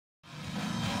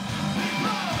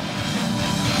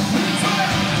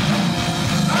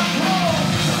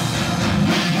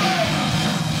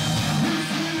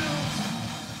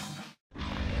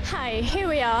Okay, here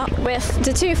we are with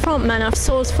the two frontmen of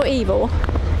Souls for Evil,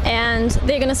 and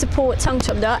they're gonna support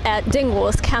Tankcsapda at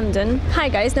Dingwalls, Camden. Hi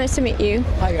guys, nice to meet you.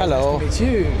 Hi guys, hello. Nice to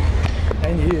meet you.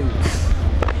 And you.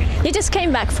 You just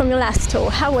came back from your last tour.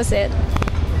 How was it?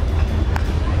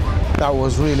 That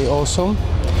was really awesome.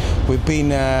 We've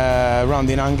been around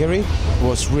in Hungary. It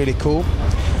was really cool.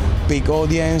 Big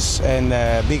audience and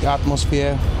big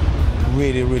atmosphere.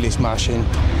 Really, really smashing.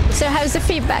 So how's the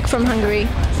feedback from Hungary?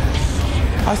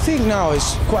 I think now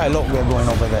it's quite a lot we're going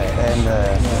over there,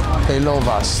 and they love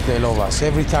us. They love us.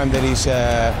 Every time there is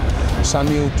some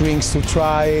new drinks to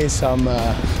try, some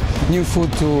new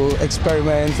food to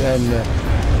experiment, and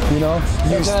you know.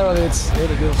 In general, it's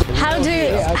really good.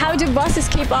 How do bosses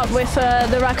keep up with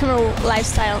the rock and roll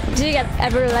lifestyle? Do you get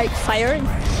ever like fired?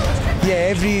 Yeah,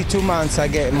 every 2 months I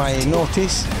get my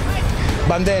notice,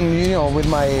 but then you know, with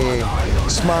my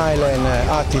smile and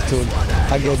attitude,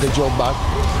 I get the job back.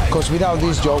 Because without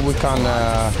this job, we can't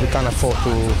afford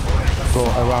to go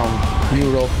around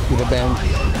Europe with a band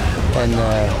and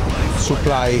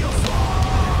supply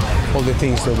all the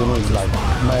things that we need, like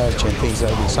merch and things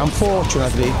like this.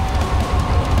 Unfortunately,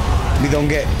 we don't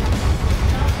get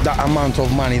that amount of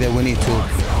money that we need to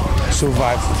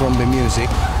survive from the music.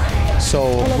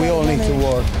 So we all need to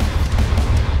work.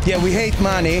 Yeah, we hate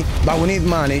money, but we need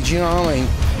money. Do you know what I mean?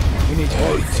 We need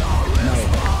money.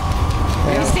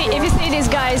 If you see these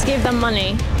guys, give them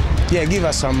money. Yeah, give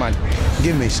us some money.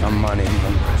 Give me some money.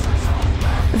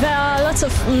 There are lots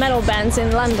of metal bands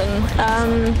in London.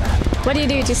 What do you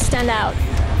do to stand out?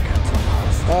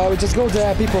 We just go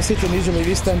there, people sit and usually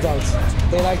we stand out.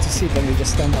 They like to sit and we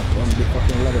just stand up and be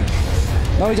fucking loving.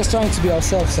 Now we're just trying to be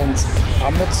ourselves, and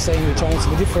I'm not saying we're trying to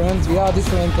be different. We are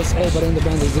different because everybody in the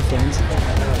band is different.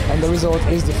 And the result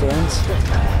is different.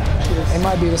 It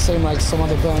might be the same like some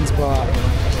other bands, but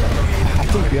I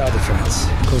think we are different.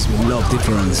 Because we love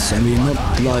difference and we're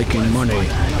not liking money.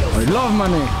 We love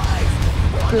money.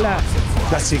 Blah.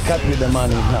 That's it, cut with the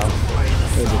money now.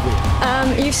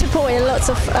 You've supported lots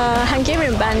of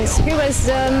Hungarian bands. Who was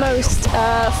the most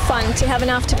fun to have an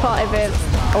after party with?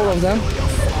 All of them.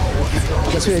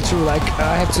 That's really true. Like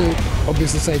I have to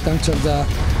obviously say Tankcsapda,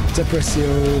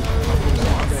 Depressio,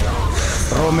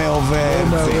 Romeo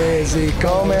Verdi,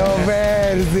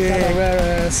 Cadaveres,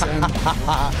 and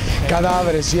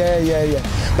Cadaveres, yeah.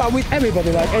 But with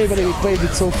everybody we played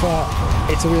with so far,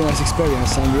 it's a really nice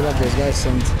experience, and we love those guys,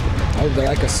 and I hope they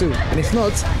like us too. And if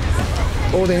not,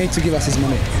 all they need to give us is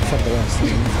money. Fuck the rest.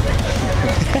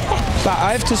 But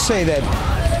I have to say that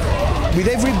with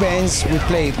every band we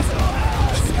played,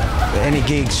 any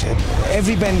gigs,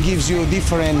 every band gives you a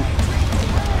different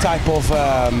type of,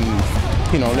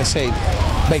 you know, let's say,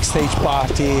 backstage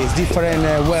parties, different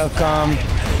welcome.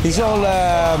 It's all,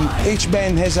 each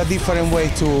band has a different way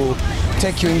to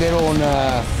take you in their own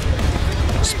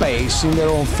space, in their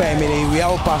own family. We are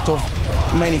all part of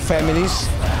many families.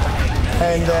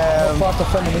 And part of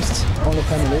feminists, only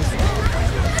families.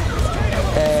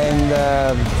 And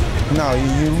now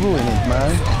you ruin it,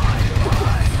 man.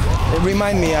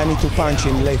 Remind me, I need to punch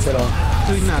him later on.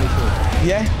 Do it now.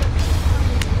 Yeah?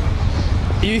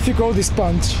 If you call this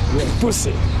punch,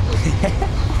 pussy.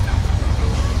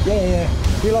 yeah.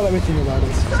 We love everything about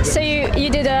it. So you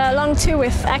did a long tour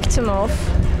with Actimorph.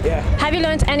 Yeah. Have you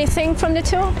learned anything from the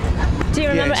tour? Do you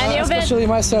remember any of it? Especially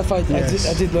myself, I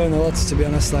did learn a lot, to be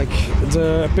honest. Like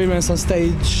the appearance on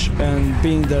stage and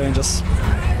being there and just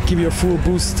give you a full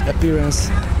boost appearance.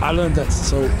 I learned that.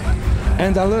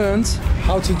 And I learned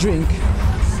how to drink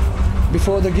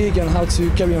before the gig and how to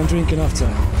carry on drinking after,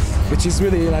 which is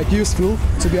really like useful,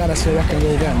 to be honest, for a rock and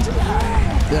roll band.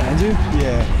 Yeah, and you?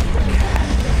 Yeah.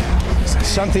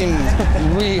 Something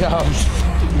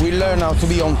we learn how to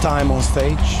be on time on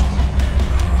stage.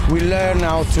 We learn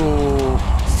how to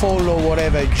follow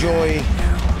whatever Joy,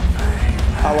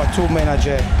 our tour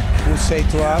manager, would say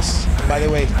to us. By the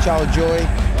way, ciao Joy.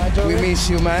 We miss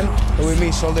you, man. We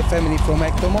miss all the family from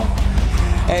Ectomo.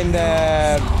 And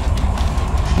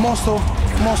most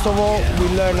of all, we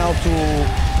learn how to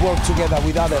work together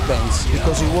with other bands,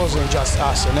 because it wasn't just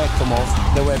us and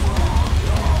Ectomorph. There were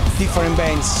different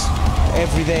bands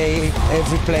every day,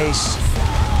 every place.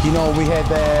 You know, we had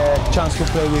the chance to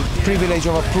play with Privilege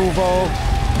of Approval,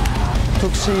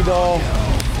 Tuxedo.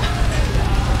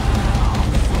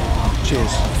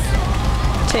 Cheers.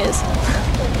 Cheers.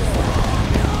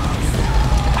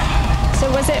 So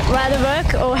was it rather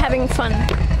work or having fun?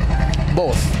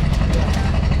 Both.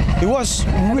 It was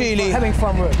really having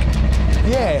fun work.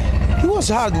 Yeah, it was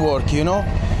hard work, you know.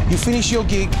 You finish your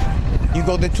gig, you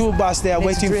got the tour bus there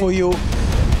waiting for you,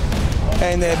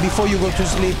 and before you go to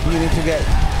sleep, you need to get,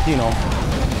 you know,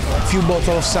 a few bottles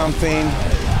of something,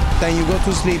 then you go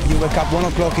to sleep, you wake up 1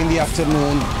 o'clock in the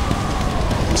afternoon,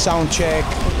 sound check,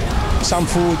 some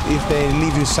food if they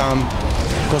leave you some.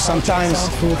 Because sometimes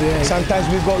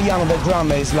we've got Jan, the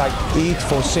drummer, is like, eat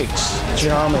for 6. Do you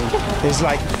know what I mean? It's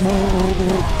like,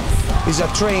 it's a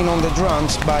train on the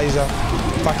drums, but it's a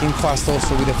fucking fast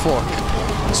also with a fork.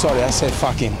 Sorry, I said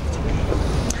fucking.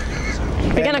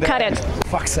 We're gonna cut it.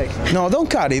 Fuck's sake. No, don't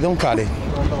cut it, don't cut it.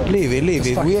 Leave it, leave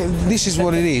it. This is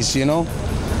what it is, you know?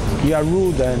 You are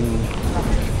rude and...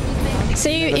 So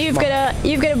you've got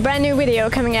a brand new video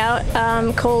coming out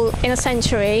called In a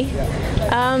Century.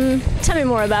 Tell me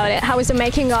more about it. How is the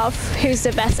making of? Who's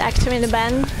the best actor in the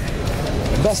band?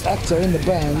 The best actor in the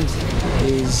band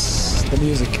is the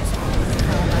music.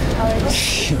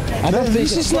 I don't think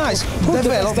this is nice.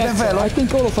 Develop. I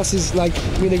think all of us is like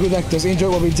really good actors. Enjoy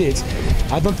what we did.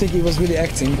 I don't think it was really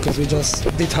acting because we just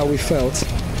did how we felt,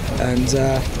 and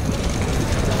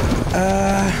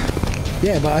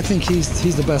yeah. But I think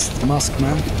he's the best mask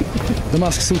man. The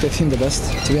mask suited him the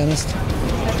best, to be honest.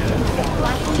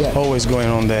 Yeah. Always going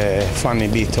on the funny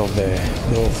bit of the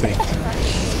whole thing.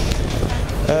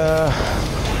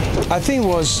 I think it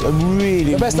was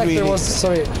really... The best actor was,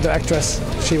 sorry, the actress.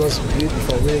 She was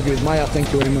beautiful, really good. Maya,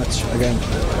 thank you very much again.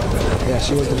 Yeah,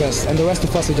 she was the best. And the rest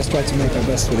of us, we just tried to make our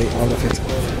best really out of it.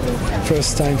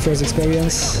 First time, first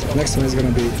experience. Next one is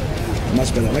going to be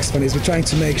much better. Next one is we're trying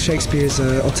to make Shakespeare's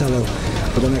Othello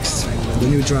for the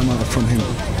new drama from him.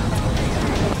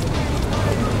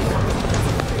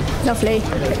 Lovely.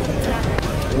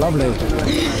 Lovely.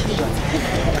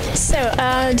 So,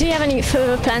 do you have any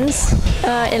further plans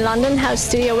in London? How's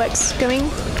studio work's going?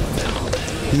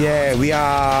 Yeah, we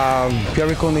are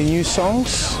recording new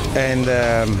songs, and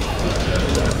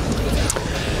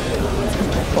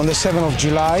on the 7th of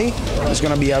July, it's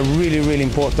going to be a really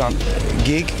important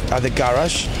gig at the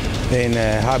garage in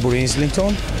Harbour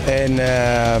Islington, and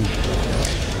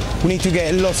we need to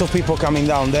get lots of people coming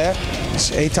down there.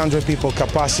 It's 800 people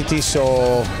capacity,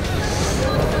 so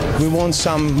we want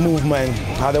some movement,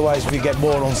 otherwise we get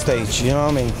bored on stage, you know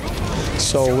what I mean?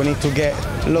 So we need to get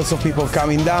lots of people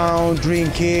coming down,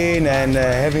 drinking and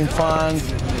having fun.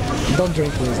 Don't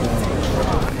drink, please.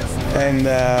 And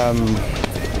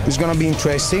it's gonna be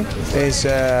interesting. It's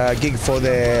a gig for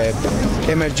the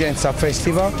Emergenza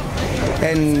Festival,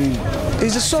 and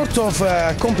it's a sort of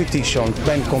competition,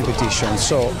 band competition.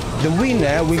 So the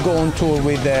winner will go on tour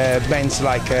with bands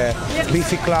like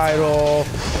Biffy Clyro,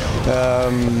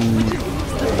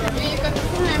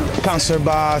 Cancer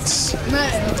Bats,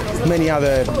 many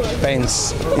other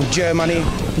bands in Germany.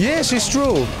 Yes, it's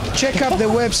true. Check up the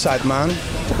website, man.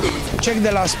 Check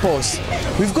the last post.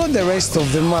 We've got the rest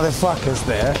of the motherfuckers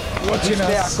there.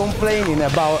 They are complaining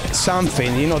about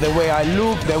something, you know, the way I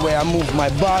look, the way I move my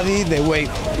body, the way...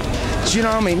 Do you know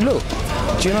what I mean? Look.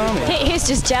 Do you know what I mean? He's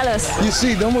just jealous. You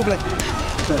see, don't move like...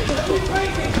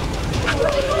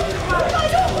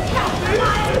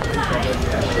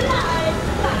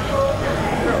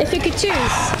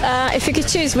 If you could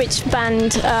choose which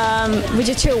band would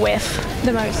you tour with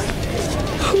the most?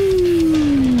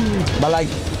 But like,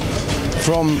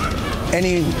 from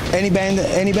any band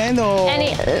or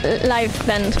any live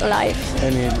band alive?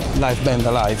 Any live band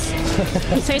alive.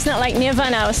 So it's not like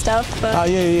Nirvana or stuff, but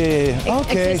yeah.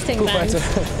 Okay. Existing bands.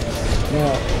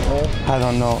 I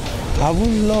don't know. I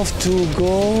would love to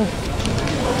go.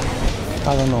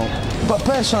 I don't know. But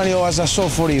personally, as a Soul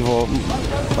for Evil,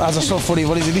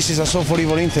 this is a Soul for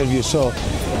Evil interview, so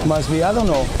it must be, I don't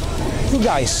know. You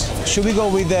guys, should we go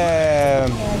with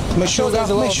Meshuggah?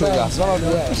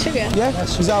 Meshuggah. Yeah,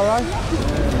 is that alright?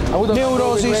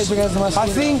 Neurosis. I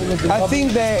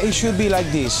think that it should be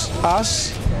like this: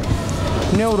 us,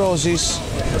 Neurosis,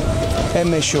 and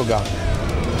Meshuggah.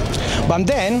 But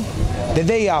then, the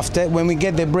day after, when we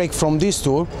get the break from this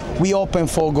tour, we open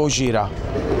for Gojira.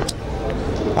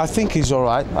 I think it's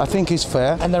alright. I think it's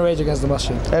fair. And then Rage Against the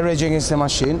Machine. And Rage Against the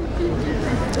Machine.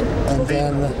 And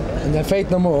then Fate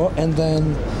No More. And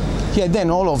then... Yeah, then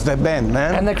all of the band,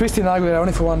 man. And then Christina Aguilera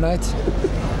only for one night.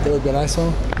 That would be a nice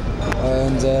one.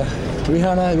 And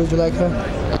Rihanna, would you like her?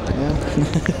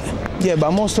 Yeah. Yeah,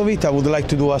 but most of it I would like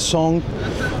to do a song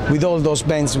with all those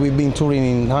bands we've been touring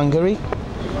in Hungary.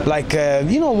 Like,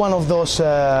 you know, one of those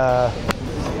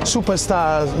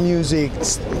superstar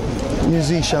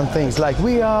musician things, like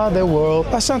We Are the World,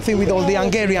 or something with all the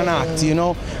Hungarian act, you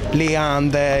know,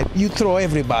 Leander, you throw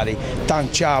everybody,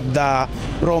 Tankcsapda,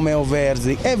 Romeo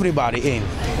Verzi, everybody in,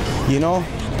 you know,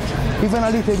 even a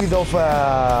little bit of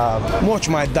Watch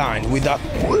My Dine with that,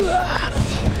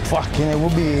 fucking, it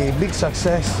would be a big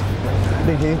success,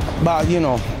 big hit. But you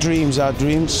know, dreams are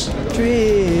dreams,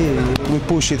 we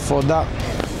push it for that.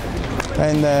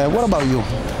 And what about you?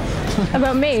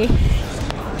 About me?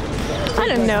 I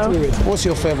don't know. What's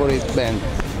your favorite band?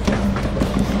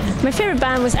 My favorite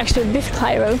band was actually Biff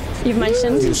Clyro, you've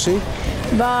mentioned. You see?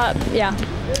 But yeah.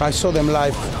 I saw them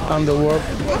live Underworld.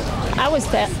 I was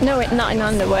there. No, not in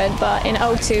Underworld, but in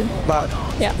O2. But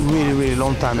yeah, really, really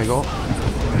long time ago.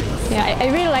 Yeah,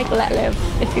 I really like Let Live,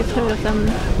 if you've heard of them.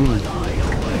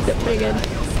 They're pretty good.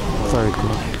 Very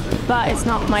cool. But it's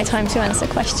not my time to answer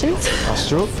questions. That's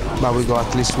true. But we got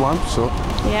at least one, so.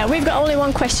 Yeah, we've got only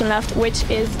one question left, which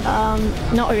is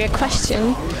not really a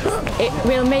question. It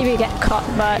will maybe get cut,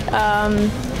 but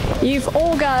you've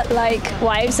all got like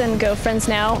wives and girlfriends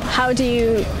now. How do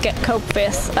you cope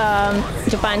with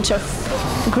the bunch of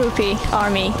groupie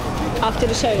army after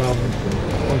the show?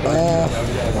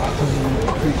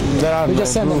 There are we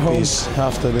just send them home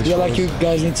after the show. Yeah, like you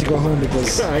guys need to go home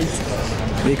because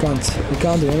we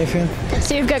can't do anything.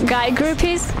 So you've got guy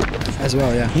groupies? As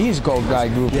well, yeah. He's got guy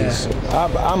groupies.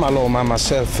 Yeah. I'm alone by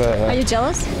myself. Are you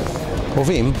jealous? Of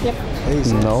him? Yep.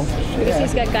 No. Because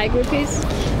he's got guy groupies?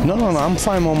 No, I'm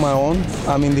fine on my own.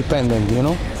 I'm independent, you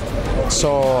know.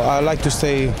 So I like to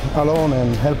stay alone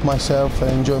and help myself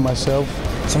and enjoy myself.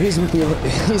 So his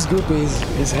groupie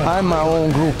is I'm my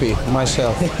own groupie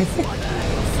myself.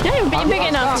 Yeah, you're big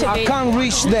enough to be. I can't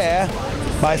reach there,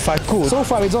 but if I could. So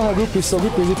far we don't have groupies, so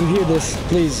groupies, if you hear this,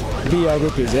 please be our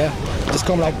groupies, yeah? Just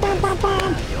come like bam, bam,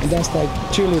 bam, and dance like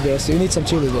cheerleaders. You need some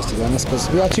cheerleaders to be honest, because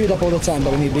we are cheered up all the time,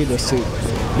 but we need leaders to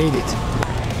lead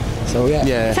it. So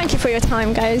yeah. Thank you for your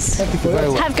time, guys. Thank you for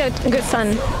that. Have good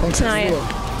fun tonight.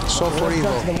 So for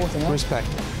evil, respect.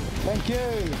 Thank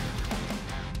you.